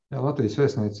Jā, Latvijas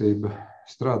vēstniecība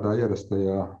strādā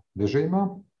ierastajā režīmā,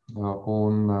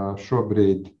 un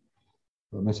šobrīd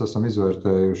mēs esam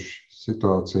izvērtējuši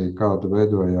situāciju, kāda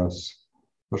veidojās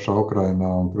pašā Ukrainā,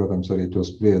 un, protams, arī to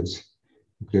spriedzi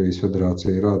Krievijas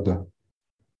federācija rada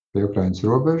pie Ukrainas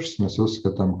robežas. Mēs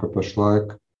uzskatām, ka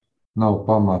pašlaik nav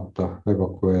pamata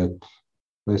evakuēt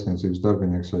vēstniecības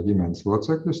darbiniekus vai ģimenes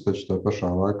locekļus, taču tā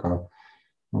pašā laikā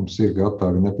mums ir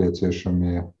gatavi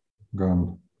nepieciešamie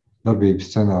gan darbības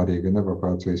scenārija, gan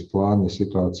evakuācijas plāni, ja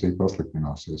situācija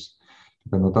pasliktināsies.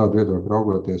 No tāda viedokļa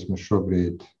raugoties, mēs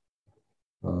šobrīd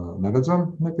neredzam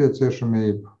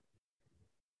nepieciešamību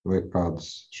vai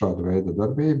kādas šāda veida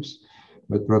darbības,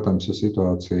 bet, protams, ja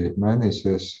situācija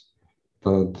mainīsies,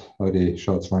 tad arī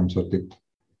šāds lēmums var tikt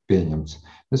pieņemts.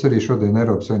 Mēs arī šodien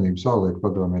Eiropas Savienības ārlietu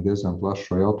padomē diezgan plaši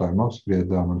šo jautājumu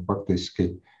apspriedām, un faktiski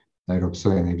Eiropas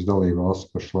Savienības dalībvalstis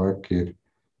pašlaik ir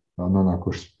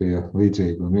nonākušas pie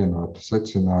līdzīga un vienota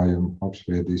secinājuma.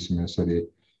 Apspriedīsimies arī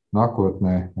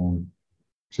nākotnē, un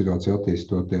situācija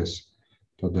attīstoties,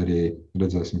 tad arī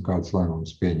redzēsim, kādas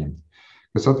lēmumus pieņemt.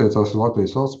 Kas attiecās uz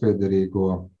Latvijas valsts piederīgo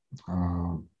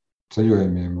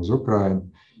ceļojumiem uz Ukrainu,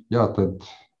 jā, tad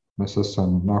mēs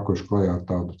esam nākuši klajā ar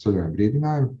tādu ceļojumu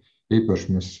brīdinājumu.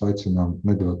 Īpaši mēs aicinām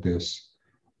nedoties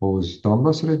uz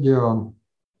Donbas reģionu,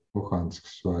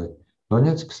 Luhanskas vai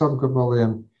Doņetskas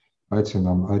apgabaliem.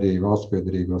 Aicinām arī valsts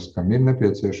piederīgos, kam ir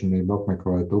nepieciešamība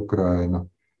apmeklēt Ukrainu,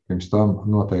 pirms tam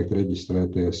noteikti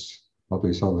reģistrēties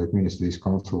Latvijas ārlietu ministrijas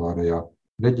konsulārajā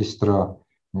reģistrā.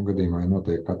 Gadījumā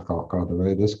notiek atkal kāda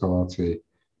veida eskalācija,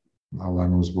 lai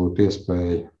mums būtu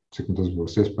iespēja, cik tas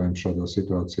būs iespējams šādā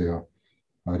situācijā,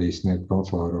 arī sniegt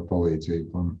konsulāro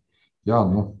palīdzību. Un, jā,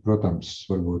 protams,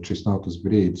 varbūt šis nav tas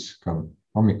brīdis, gan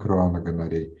omikrona, gan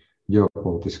arī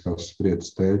ģeopolitiskās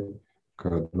spriedzes dēļ,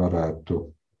 kad varētu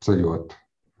ceļot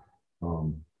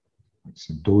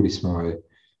turisma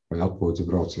vai atpūtas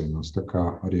braucienos. Tā kā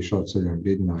arī šāds ceļojuma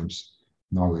brīdinājums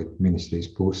no ārlietu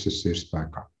ministrijas puses ir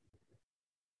spēkā.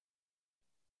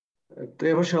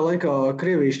 Tajā pašā laikā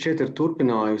Krievija šķiet ir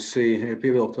turpinājusi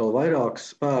pievilkt vēl vairāk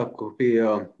spēku pie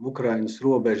Ukrainas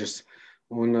robežas,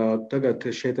 un tagad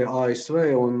šie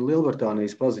ASV un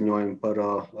Lielbritānijas paziņojumi par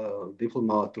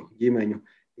diplomātu ģimeņu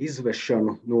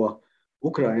izvešanu no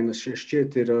Ukrainas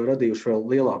šķiet ir radījuši vēl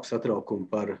lielāku satraukumu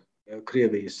par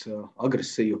Krievijas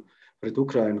agresiju pret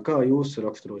Ukrainu. Kā jūs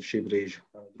raksturot šī brīža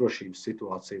drošības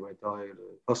situāciju, vai tā ir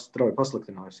strauji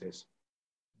pasliktinājusies?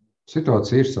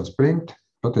 Situācija ir saspringta.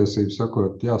 Patiesībā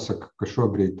sakot, jāsaka, ka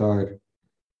šobrīd tā ir,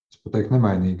 es pat teiktu,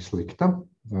 nemainīgi slikta.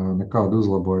 Nekādu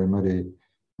uzlabojumu arī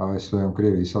ASV un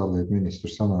Krievijas ārlietu ministru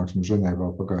sanāksme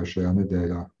Ženēvā pagājušajā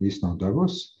nedēļā īsti nav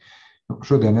devusi.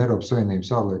 Šodien Eiropas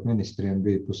Savienības ārlietu ministriem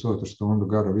bija 1,5 stundu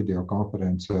gara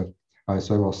videokonference ar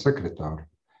ASV valsts sekretāru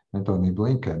Antoni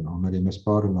Blinkenu, un arī mēs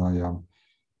pārunājām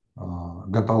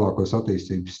gan tālākos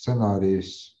attīstības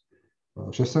scenārijus.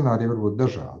 Šie scenāriji var būt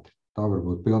dažādi. Tā var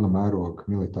būt pilna mēroga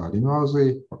militāra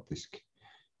invāzija, faktiski.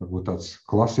 Varbūt tāds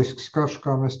klasisks karš,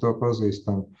 kā mēs to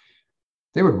pazīstam.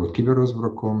 Tie var būt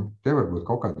kiberuzbrukumi, tie var būt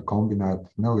kaut kādi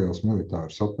kombinēti nelielas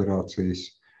militāras operācijas,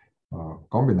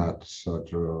 kombinētas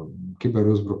ar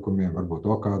kiberuzbrukumiem, varbūt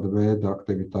vēl kāda veida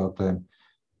aktivitātēm.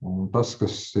 Un tas,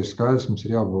 kas ir skaidrs, mums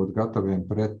ir jābūt gataviem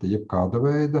pret jebkāda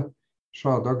veida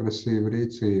šādu agresīvu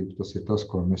rīcību. Tas ir tas,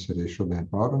 ko mēs arī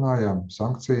šodien pārunājām,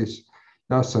 sankcijas.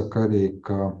 Jāsaka arī,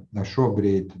 ka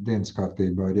šobrīd dienas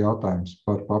kārtībā ir jautājums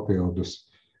par papildus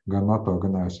gan NATO,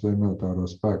 gan ASV militāro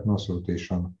spēku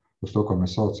nosūtīšanu uz to, ko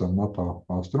mēs saucam NATO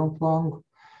austrumu flangu,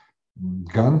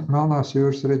 gan Melnās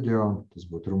jūras reģionu, tas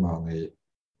būtu Rumānija,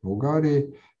 Bulgārija.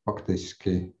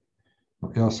 Faktiski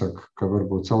jāsaka, ka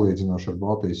varbūt salīdzinoši ar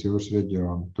Baltijas jūras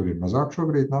reģionu tur ir mazāk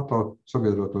šobrīd NATO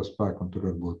sabiedroto spēku, un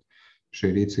tur varbūt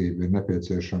šī rīcība ir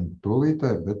nepieciešama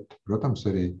tūlītē, bet, protams,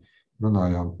 arī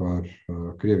runājām par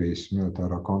Krievijas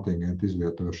militārā kontingenta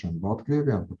izvietošanu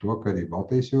Baltkrievijā, par to, ka arī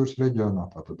Baltijas jūras reģionā,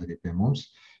 tātad arī pie mums,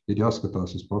 ir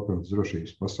jāskatās uz papildus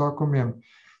drošības pasākumiem.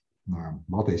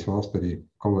 Baltijas valsts arī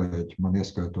kolēģi man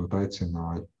ieskaitot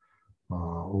aicināja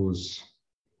uz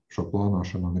šo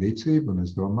plānošanu un rīcību, un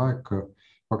es domāju, ka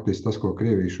faktiski tas, ko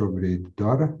Krievija šobrīd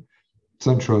dara,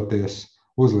 cenšoties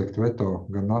uzlikt veto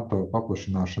gan NATO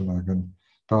paplašināšanai, gan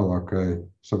tālākai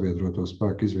sabiedroto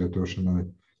spēku izvietošanai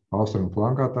austrumu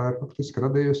flangā, tā ir faktiski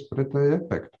radījusi pretēju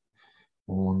efektu.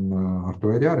 Un ar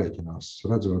to ir jārēķinās.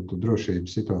 Redzot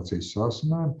drošības situācijas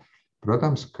sāsinājumu,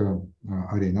 protams, ka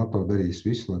arī NATO darīs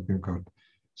visu, lai pirmkārt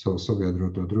savu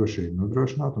sabiedroto drošību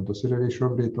nodrošinātu, un tas ir arī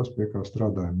šobrīd tas, pie kā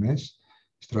strādājam mēs,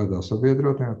 strādā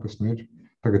sabiedrotajiem, kas ir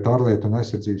tagad ārlietu un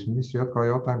aizsardzības ministrija atkal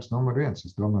jautājums numur 1.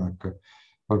 Es domāju, ka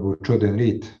varbūt šodien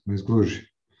rīt mēs gluži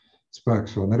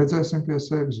spēkus vēl neredzēsim pie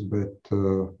sevis, bet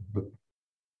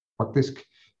faktiski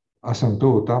esam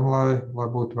tuvu tam, lai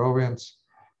būtu vēl viens,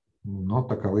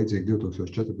 tā kā līdzīgi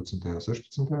 2014. un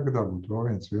 2016. gadā būtu vēl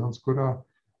viens vilnis, kurā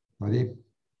arī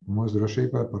mūsu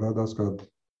drošībai parādās kāda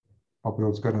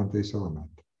papildus garantijas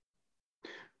elementi.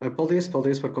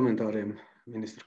 Paldies par komentāriem, ministra.